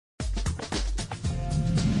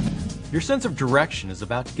Your sense of direction is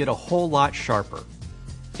about to get a whole lot sharper.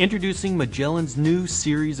 Introducing Magellan's new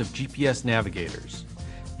series of GPS navigators.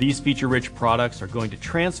 These feature-rich products are going to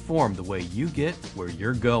transform the way you get where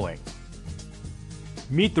you're going.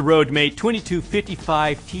 Meet the RoadMate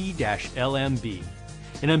 2255T-LMB,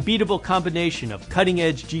 an unbeatable combination of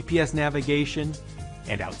cutting-edge GPS navigation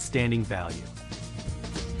and outstanding value.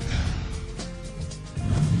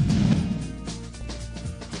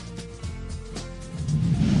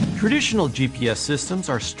 Traditional GPS systems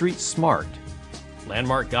are street smart.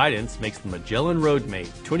 Landmark guidance makes the Magellan RoadMate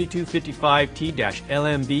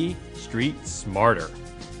 2255T-LMB street smarter.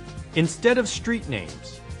 Instead of street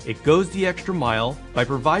names, it goes the extra mile by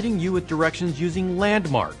providing you with directions using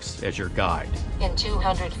landmarks as your guide. In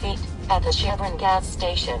 200 feet, at the Chevron gas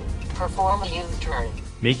station, perform a U-turn,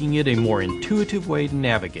 making it a more intuitive way to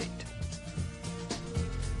navigate.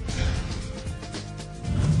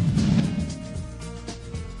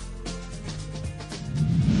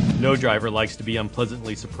 No driver likes to be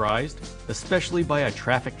unpleasantly surprised, especially by a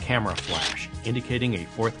traffic camera flash indicating a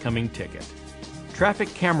forthcoming ticket.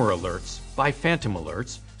 Traffic camera alerts by Phantom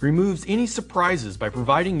Alerts removes any surprises by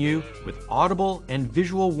providing you with audible and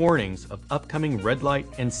visual warnings of upcoming red light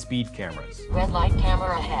and speed cameras. Red light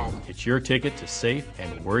camera ahead. It's your ticket to safe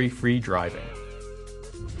and worry-free driving.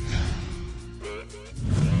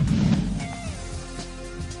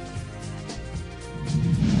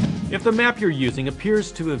 If the map you're using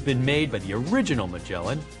appears to have been made by the original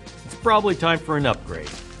Magellan, it's probably time for an upgrade.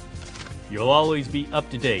 You'll always be up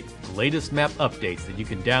to date with the latest map updates that you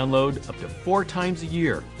can download up to 4 times a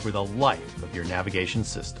year for the life of your navigation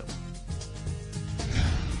system.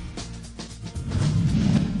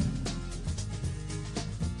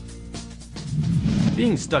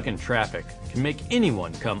 Being stuck in traffic can make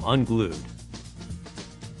anyone come unglued.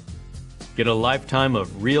 Get a lifetime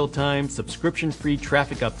of real-time, subscription-free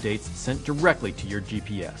traffic updates sent directly to your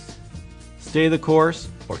GPS. Stay the course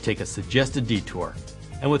or take a suggested detour.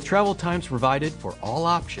 And with travel times provided for all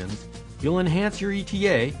options, you'll enhance your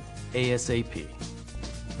ETA ASAP.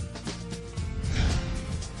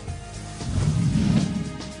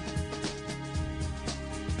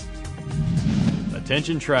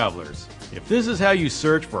 Attention travelers, if this is how you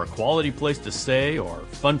search for a quality place to stay or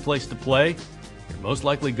fun place to play, you're most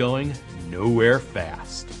likely going nowhere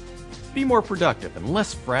fast. Be more productive and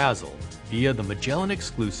less frazzled via the Magellan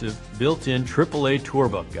exclusive built-in AAA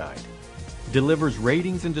Tourbook Guide. It delivers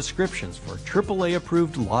ratings and descriptions for AAA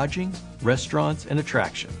approved lodging, restaurants, and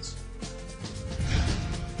attractions.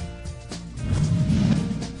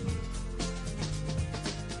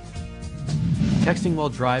 Texting while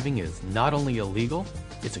driving is not only illegal,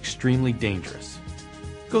 it's extremely dangerous.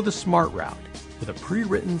 Go the smart route with a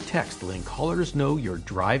pre-written text letting callers know you're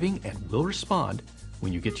driving and will respond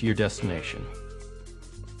when you get to your destination.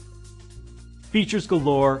 Features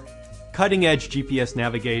galore, cutting-edge GPS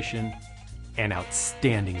navigation, and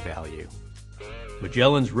outstanding value.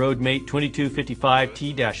 Magellan's RoadMate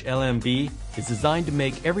 2255T-LMB is designed to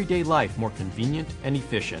make everyday life more convenient and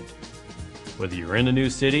efficient, whether you're in a new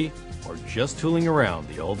city or just tooling around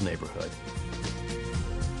the old neighborhood.